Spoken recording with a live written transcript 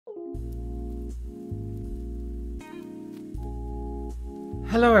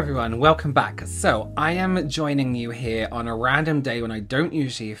Hello everyone, welcome back. So I am joining you here on a random day when I don't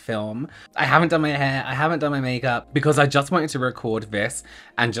usually film. I haven't done my hair, I haven't done my makeup because I just wanted to record this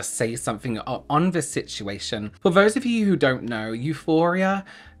and just say something on this situation. For those of you who don't know, Euphoria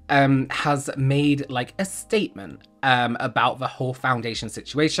has made like a statement about the whole foundation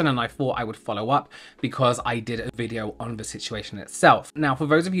situation, and I thought I would follow up because I did a video on the situation itself. Now, for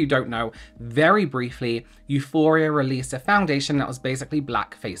those of you who don't know, very briefly, Euphoria released a foundation that was basically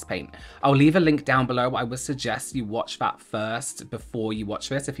black face paint. I'll leave a link down below. I would suggest you watch that first before you watch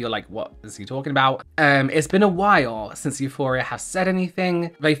this if you're like, what is he talking about? It's been a while since Euphoria has said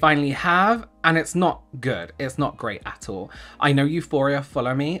anything. They finally have, and it's not good. It's not great at all. I know Euphoria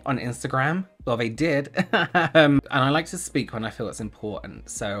follow me on Instagram. Well, they did. And I like to speak when I feel it's important.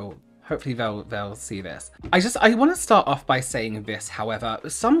 So hopefully they'll see this. I want to start off by saying this, however,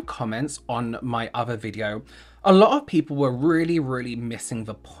 some comments on my other video, a lot of people were really missing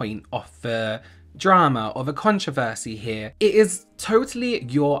the point of the drama or the controversy here. It is totally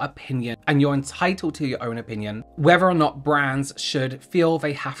your opinion and you're entitled to your own opinion. Whether or not brands should feel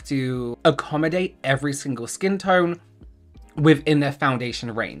they have to accommodate every single skin tone within their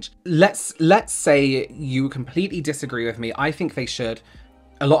foundation range. Let's say you completely disagree with me. I think they should.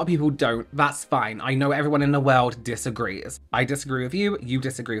 A lot of people don't. That's fine. I know everyone in the world disagrees. I disagree with you, you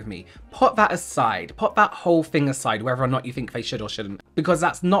disagree with me. Put that aside. Put that whole thing aside, whether or not you think they should or shouldn't, because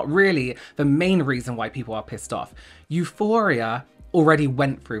that's not really the main reason why people are pissed off. Euphoria already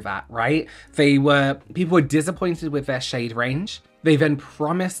went through that, right? People were disappointed with their shade range. They then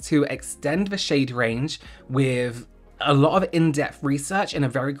promised to extend the shade range with a lot of in-depth research in a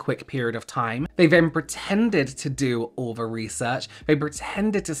very quick period of time. They then pretended to do all the research. They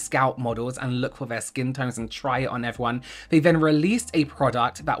pretended to scout models and look for their skin tones and try it on everyone. They then released a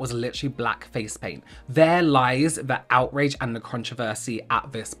product that was literally black face paint. There lies the outrage and the controversy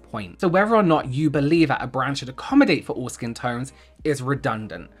at this point. So whether or not you believe that a brand should accommodate for all skin tones is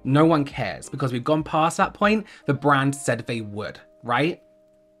redundant. No one cares because we've gone past that point. The brand said they would, right?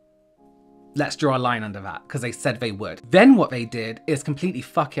 Let's draw a line under that because they said they would. Then what they did is completely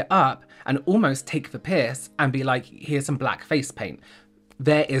fuck it up and almost take the piss and be like, here's some black face paint.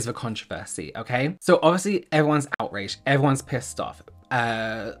 There is the controversy, okay? So obviously everyone's outraged, everyone's pissed off.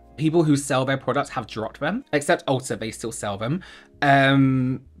 People who sell their products have dropped them, except Ulta, they still sell them.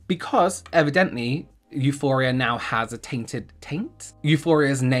 Because evidently Euphoria now has a tainted taint.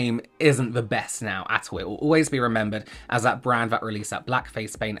 Euphoria's name isn't the best now at all. It will always be remembered as that brand that released that black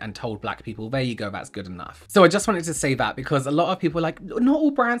face paint and told black people, there you go, that's good enough. So I just wanted to say that because a lot of people are like, not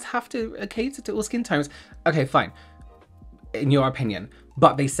all brands have to cater to all skin tones. Okay, fine, in your opinion,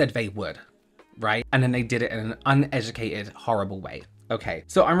 but they said they would, right? And then they did it in an uneducated, horrible way. Okay,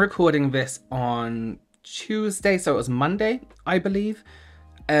 so I'm recording this on Tuesday, so it was Monday, I believe.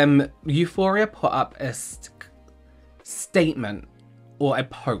 Euphoria put up a statement or a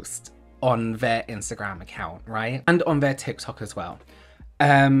post on their Instagram account, right? And on their TikTok as well.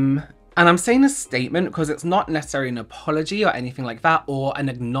 And I'm saying a statement because it's not necessarily an apology or anything like that or an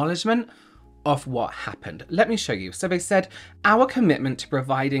acknowledgement of what happened. Let me show you. So they said, our commitment to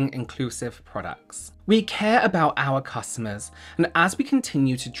providing inclusive products. We care about our customers, and as we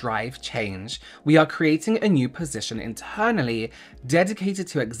continue to drive change, we are creating a new position internally dedicated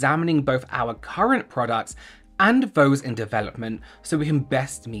to examining both our current products and those in development so we can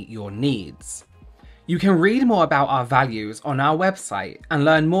best meet your needs. You can read more about our values on our website and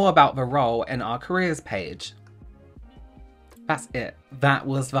learn more about the role in our careers page. That's it. That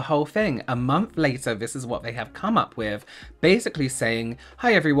was the whole thing. A month later, this is what they have come up with, basically saying,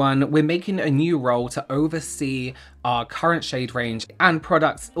 hi everyone, we're making a new role to oversee our current shade range and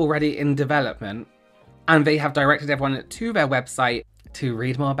products already in development. And they have directed everyone to their website to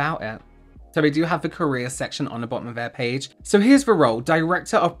read more about it. So they do have the career section on the bottom of their page. So here's the role,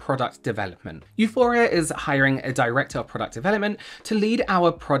 Director of Product Development. Euphoria is hiring a Director of Product Development to lead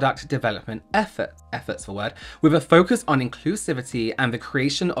our product development efforts with a focus on inclusivity and the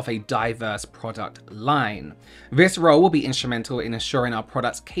creation of a diverse product line. This role will be instrumental in ensuring our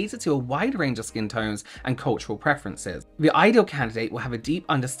products cater to a wide range of skin tones and cultural preferences. The ideal candidate will have a deep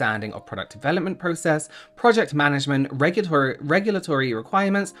understanding of product development process, project management, regulatory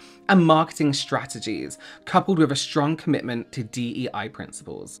requirements, and marketing strategies, coupled with a strong commitment to DEI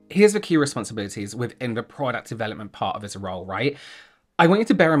principles. Here's the key responsibilities within the product development part of this role, right? I want you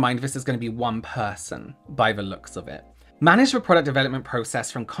to bear in mind this is going to be one person by the looks of it. Manage the product development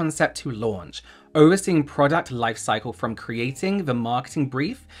process from concept to launch, overseeing product lifecycle from creating the marketing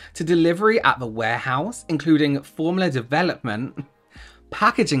brief to delivery at the warehouse, including formula development,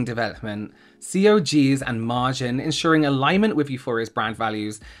 packaging development, COGs and margin, ensuring alignment with Euphoria's brand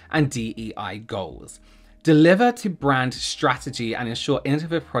values and DEI goals. Deliver to brand strategy and ensure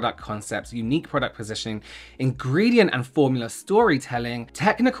innovative product concepts, unique product positioning, ingredient and formula storytelling,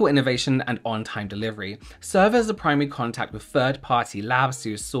 technical innovation, and on-time delivery. Serve as the primary contact with third-party labs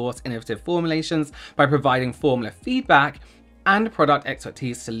to source innovative formulations by providing formula feedback and product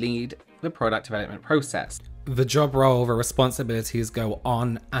expertise to lead the product development process. The job role, the responsibilities go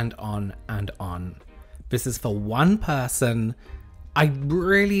on and on and on. This is for one person. I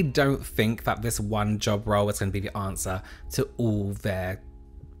really don't think that this one job role is going to be the answer to all their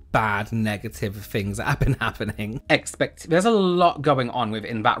bad, negative things that have been happening. There's a lot going on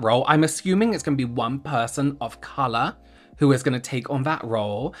within that role. I'm assuming it's going to be one person of color who is going to take on that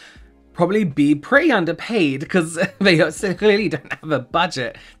role. Probably be pretty underpaid because they clearly don't have a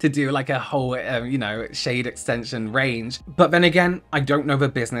budget to do like a whole, shade extension range. But then again, I don't know the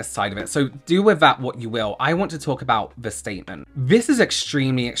business side of it. So do with that what you will. I want to talk about the statement. This is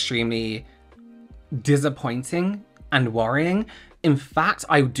extremely, extremely disappointing and worrying. In fact,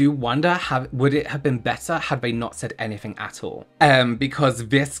 I do wonder, would it have been better had they not said anything at all? Because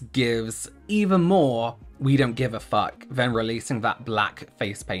this gives even more we don't give a fuck than releasing that black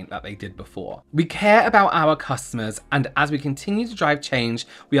face paint that they did before. We care about our customers, and as we continue to drive change,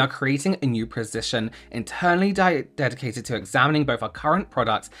 we are creating a new position internally dedicated to examining both our current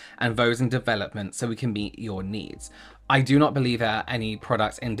products and those in development so we can meet your needs. I do not believe there are any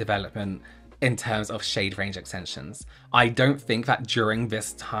products in development in terms of shade range extensions. I don't think that during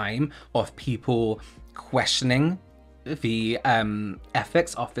this time of people questioning the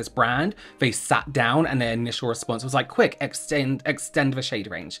ethics of this brand, they sat down and their initial response was like, quick, extend the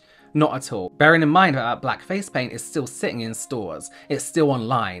shade range. Not at all. Bearing in mind that black face paint is still sitting in stores, it's still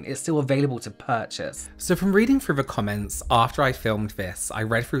online, it's still available to purchase. So from reading through the comments after I filmed this, I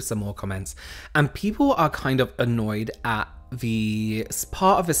read through some more comments, and people are kind of annoyed at the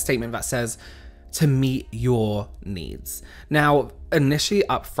part of the statement that says, to meet your needs. Now, initially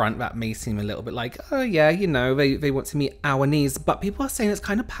up front, that may seem a little bit like, oh yeah, they want to meet our needs, but people are saying it's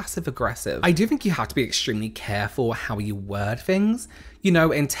kind of passive aggressive. I do think you have to be extremely careful how you word things,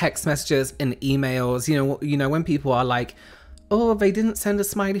 in text messages, in emails, when people are like, oh, they didn't send a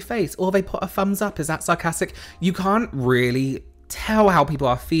smiley face, or they put a thumbs up, is that sarcastic? You can't really tell how people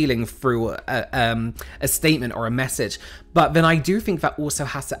are feeling through a statement or a message. But then I do think that also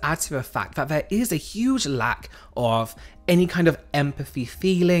has to add to the fact that there is a huge lack of any kind of empathy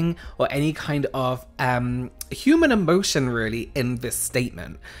feeling or any kind of human emotion really in this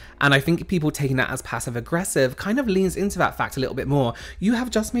statement. And I think people taking that as passive aggressive kind of leans into that fact a little bit more. You have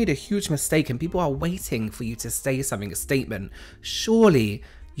just made a huge mistake and people are waiting for you to say something, a statement. Surely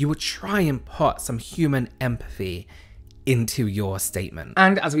you would try and put some human empathy into your statement.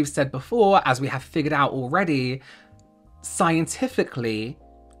 And as we've said before, as we have figured out already, scientifically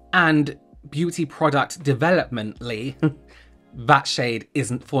and beauty product developmentally, that shade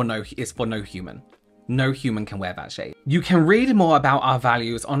is for no human. No human can wear that shade. You can read more about our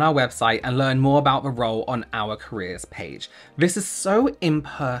values on our website and learn more about the role on our careers page. This is so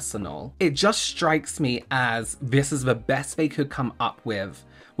impersonal. It just strikes me as this is the best they could come up with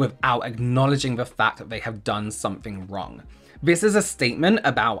without acknowledging the fact that they have done something wrong. This is a statement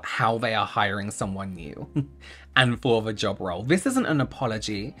about how they are hiring someone new and for the job role. This isn't an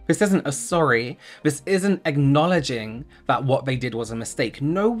apology. This isn't a sorry. This isn't acknowledging that what they did was a mistake.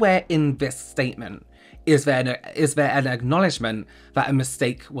 Nowhere in this statement is there an acknowledgement that a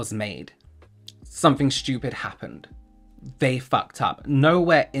mistake was made. Something stupid happened. They fucked up.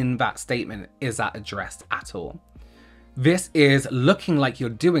 Nowhere in that statement is that addressed at all. This is looking like you're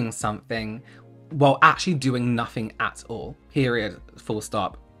doing something while actually doing nothing at all. Period. Full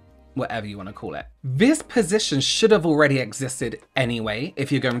stop. Whatever you want to call it. This position should have already existed anyway.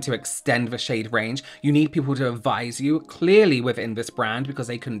 If you're going to extend the shade range, you need people to advise you clearly within this brand because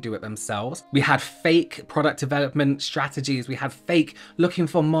they couldn't do it themselves. We had fake product development strategies. We had fake looking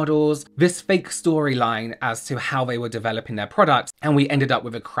for models, this fake storyline as to how they were developing their products, and we ended up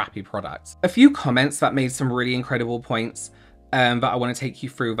with a crappy product. A few comments that made some really incredible points that I want to take you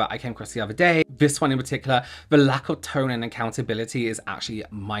through that I came across the other day. This one in particular, the lack of tone and accountability is actually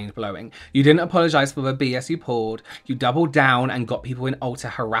mind-blowing. You didn't apologize for the BS you pulled. You doubled down and got people in Ulta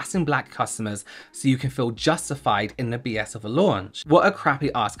harassing black customers so you can feel justified in the BS of a launch. What a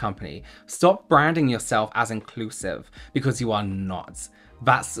crappy ass company. Stop branding yourself as inclusive because you are not.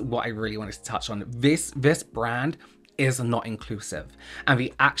 That's what I really wanted to touch on. This brand is not inclusive. And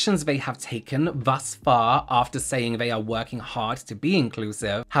the actions they have taken thus far after saying they are working hard to be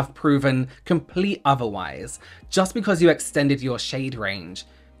inclusive have proven complete otherwise. Just because you extended your shade range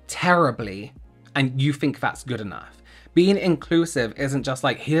terribly and you think that's good enough. Being inclusive isn't just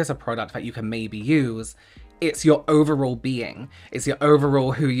like, here's a product that you can maybe use. It's your overall being. It's your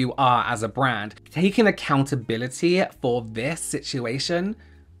overall who you are as a brand. Taking accountability for this situation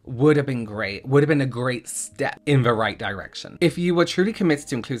would have been great, would have been a great step in the right direction. If you were truly committed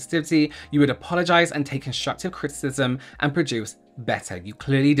to inclusivity, you would apologize and take constructive criticism and produce better. You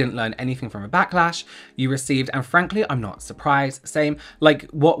clearly didn't learn anything from a backlash you received, and frankly, I'm not surprised. Same, like,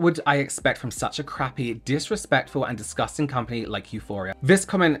 what would I expect from such a crappy, disrespectful, and disgusting company like Euphoria? This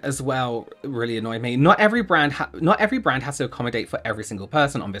comment as well really annoyed me. Not every brand has to accommodate for every single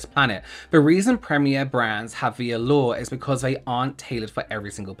person on this planet. The reason premier brands have the allure is because they aren't tailored for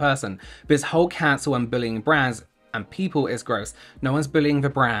every single person. This whole cancel and bullying brands and people is gross. No one's bullying the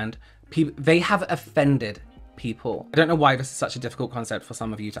brand. They have offended people. I don't know why this is such a difficult concept for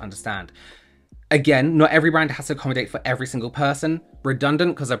some of you to understand. Again, not every brand has to accommodate for every single person.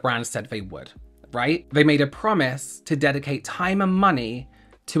 Redundant because a brand said they would, right? They made a promise to dedicate time and money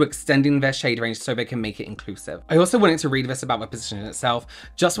to extending their shade range so they can make it inclusive. I also wanted to read this about the position itself.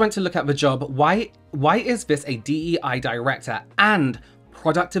 Just went to look at the job. Why is this a DEI director and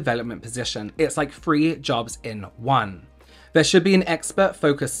product development position? It's like 3 jobs in one. There should be an expert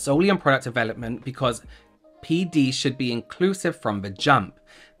focused solely on product development because PD should be inclusive from the jump.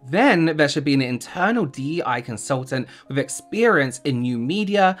 Then there should be an internal DEI consultant with experience in new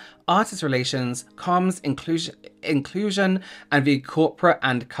media, artist relations, comms, inclusion, and the corporate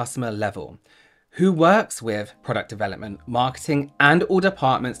and customer level, who works with product development, marketing, and all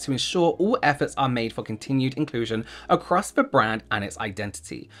departments to ensure all efforts are made for continued inclusion across the brand and its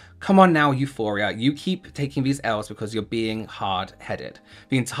identity. Come on now, Euphoria, you keep taking these L's because you're being hard-headed.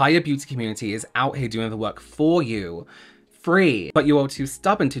 The entire beauty community is out here doing the work for you, free, but you are too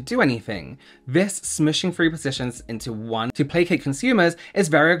stubborn to do anything. This smushing 3 positions into one to placate consumers is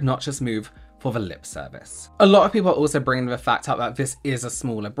a very obnoxious move for the lip service. A lot of people are also bringing the fact up that this is a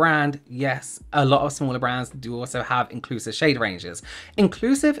smaller brand. Yes, a lot of smaller brands do also have inclusive shade ranges.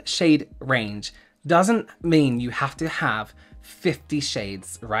 Inclusive shade range doesn't mean you have to have 50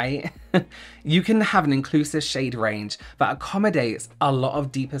 shades, right? You can have an inclusive shade range that accommodates a lot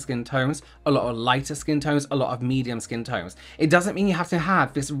of deeper skin tones, a lot of lighter skin tones, a lot of medium skin tones. It doesn't mean you have to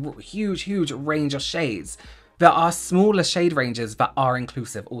have this huge range of shades. There are smaller shade ranges that are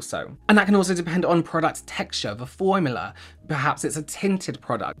inclusive also. And that can also depend on product texture, the formula. Perhaps it's a tinted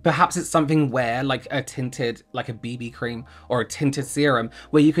product. Perhaps it's something where like a tinted, like a BB cream or a tinted serum,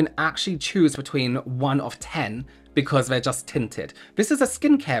 where you can actually choose between 1 of 10 because they're just tinted. This is a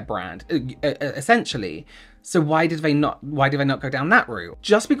skincare brand, essentially. So why did they not go down that route?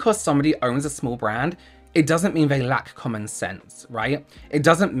 Just because somebody owns a small brand, it doesn't mean they lack common sense, right? It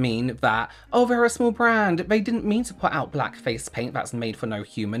doesn't mean that, oh, they're a small brand. They didn't mean to put out black face paint that's made for no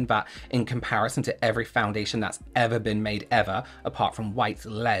human, that in comparison to every foundation that's ever been made ever, apart from white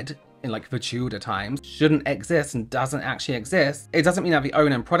lead in like the Tudor times, shouldn't exist and doesn't actually exist. It doesn't mean that the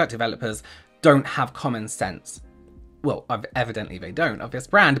owner and product developers don't have common sense. Well, evidently they don't of this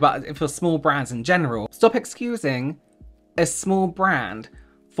brand, but for small brands in general, stop excusing a small brand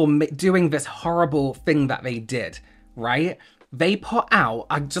for doing this horrible thing that they did, right? They put out,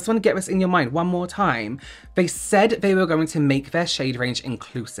 I just want to get this in your mind one more time. They said they were going to make their shade range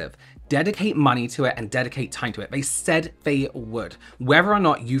inclusive, dedicate money to it and dedicate time to it. They said they would, whether or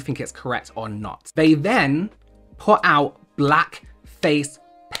not you think it's correct or not. They then put out black face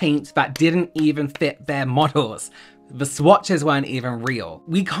paint that didn't even fit their models. The swatches weren't even real.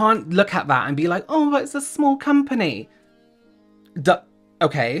 We can't look at that and be like, oh, but it's a small company.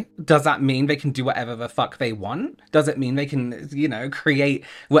 Okay, does that mean they can do whatever the fuck they want? Does it mean they can, you know, create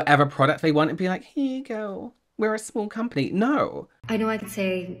whatever product they want and be like, here you go, we're a small company? No. I know I could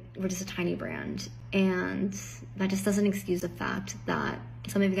say we're just a tiny brand, and that just doesn't excuse the fact that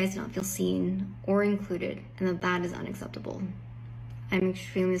some of you guys do not feel seen or included, and that is unacceptable. I'm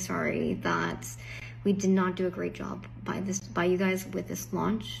extremely sorry that we did not do a great job by you guys with this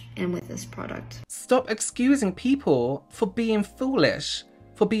launch and with this product. Stop excusing people for being foolish,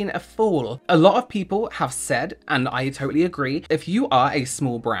 for being a fool. A lot of people have said, and I totally agree, if you are a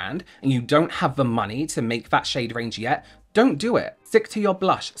small brand and you don't have the money to make that shade range yet, don't do it. Stick to your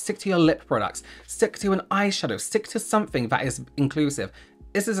blush, stick to your lip products, stick to an eyeshadow, stick to something that is inclusive.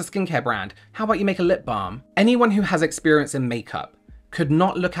 This is a skincare brand. How about you make a lip balm? Anyone who has experience in makeup could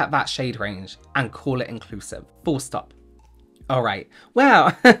not look at that shade range and call it inclusive. Full stop. All right,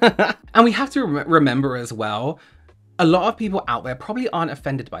 well, and we have to remember as well, A lot of people out there probably aren't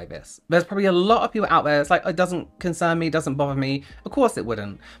offended by this. There's probably a lot of people out there, it's like, it doesn't concern me, doesn't bother me. Of course it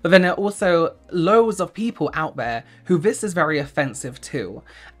wouldn't. But then there are also loads of people out there who this is very offensive to.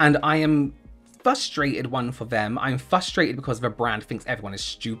 And I am frustrated one for them. I'm frustrated because the brand thinks everyone is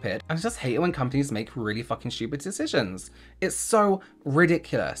stupid. And I just hate it when companies make really fucking stupid decisions. It's so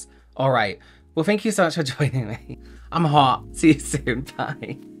ridiculous. All right. Well, thank you so much for joining me. I'm hot. See you soon.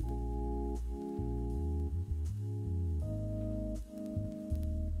 Bye.